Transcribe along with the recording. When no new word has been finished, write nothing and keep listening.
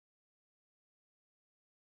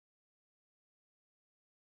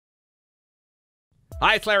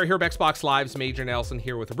Hi, it's Larry here of Xbox Live's Major Nelson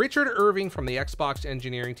here with Richard Irving from the Xbox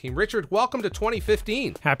engineering team. Richard, welcome to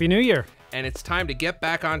 2015. Happy New Year. And it's time to get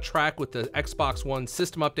back on track with the Xbox One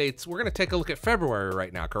system updates. We're going to take a look at February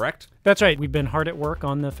right now, correct? That's right. We've been hard at work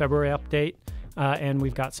on the February update, and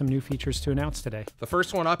we've got some new features to announce today. The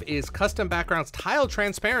first one up is Custom Backgrounds Tile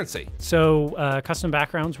Transparency. So custom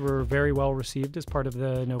backgrounds were very well received as part of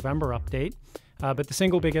the November update. But the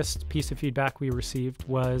single biggest piece of feedback we received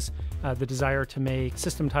was the desire to make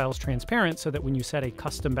system tiles transparent so that when you set a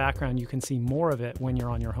custom background, you can see more of it when you're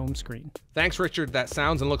on your home screen. Thanks, Richard. That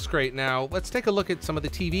sounds and looks great. Now, let's take a look at some of the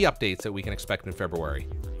TV updates that we can expect in February.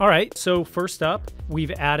 All right, so first up, we've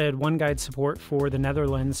added OneGuide support for the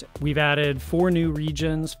Netherlands. We've added 4 new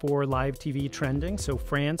regions for live TV trending. So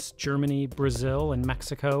France, Germany, Brazil, and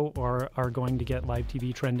Mexico are going to get live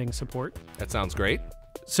TV trending support. That sounds great.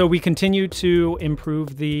 So we continue to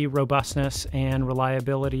improve the robustness and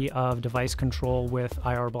reliability of device control with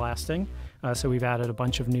IR blasting. So we've added a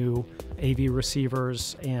bunch of new AV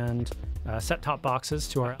receivers and set-top boxes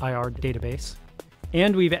to our IR database.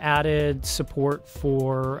 And we've added support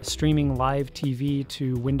for streaming live TV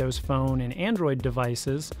to Windows Phone and Android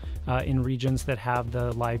devices in regions that have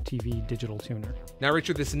the live TV digital tuner. Now,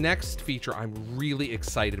 Richard, this next feature I'm really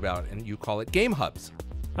excited about, and you call it Game Hubs.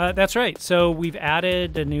 That's right. So we've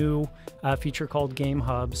added a new feature called Game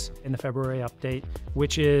Hubs in the February update,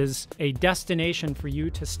 which is a destination for you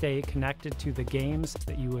to stay connected to the games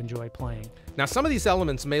that you enjoy playing. Now, some of these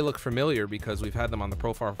elements may look familiar because we've had them on the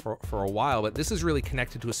profile for a while, but this is really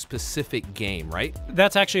connected to a specific game, right?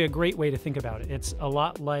 That's actually a great way to think about it. It's a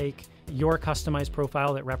lot like your customized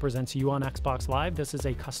profile that represents you on Xbox Live. This is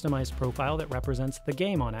a customized profile that represents the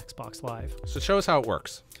game on Xbox Live. So show us how it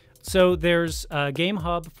works. So there's a Game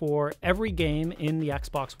Hub for every game in the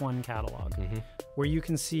Xbox One catalog, where you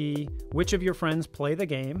can see which of your friends play the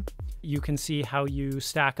game. You can see how you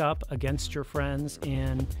stack up against your friends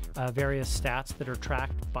in various stats that are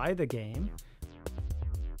tracked by the game.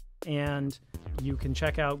 And you can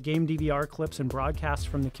check out game DVR clips and broadcasts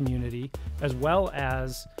from the community, as well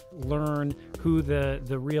as learn who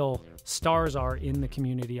the real stars are in the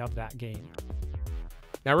community of that game.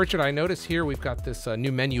 Now, Richard, I notice here we've got this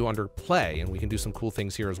new menu under Play, and we can do some cool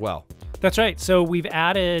things here as well. That's right. So we've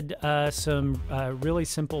added some really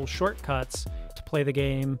simple shortcuts to play the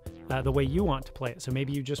game the way you want to play it. So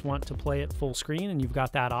maybe you just want to play it full screen, and you've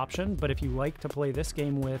got that option. But if you like to play this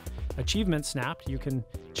game with achievements snapped, you can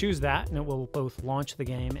choose that, and it will both launch the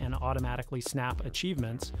game and automatically snap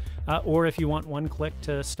achievements. Or if you want one click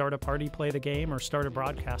to start a party, play the game, or start a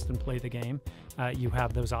broadcast and play the game, you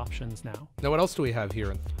have those options now. Now, what else do we have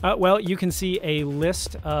here? Well, you can see a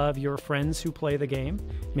list of your friends who play the game.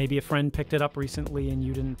 Maybe a friend picked it up recently and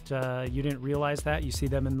you didn't realize that. You see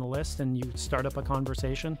them in the list and you start up a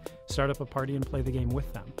conversation, start up a party, and play the game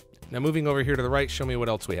with them. Now, moving over here to the right, show me what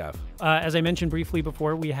else we have. As I mentioned briefly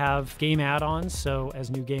before, we have game add-ons. So as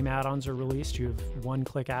new game add-ons are released, you have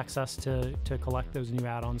one-click access to collect those new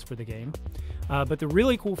add-ons for the game. But the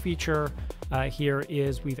really cool feature here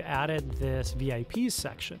is we've added this VIPs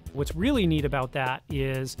section. What's really neat about that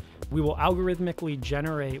is we will algorithmically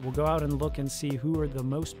generate, we'll go out and look and see who are the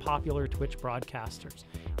most popular Twitch broadcasters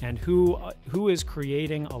and who is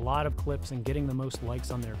creating a lot of clips and getting the most likes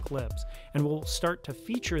on their clips. And we'll start to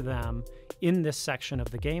feature them in this section of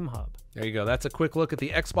the Game Hub. There you go. That's a quick look at the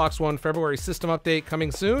Xbox One February system update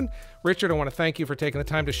coming soon. Richard, I want to thank you for taking the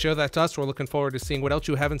time to show that to us. We're looking forward to seeing what else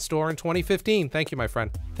you have in store in 2015. Thank you, my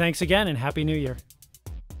friend. Thanks again, and Happy New Year.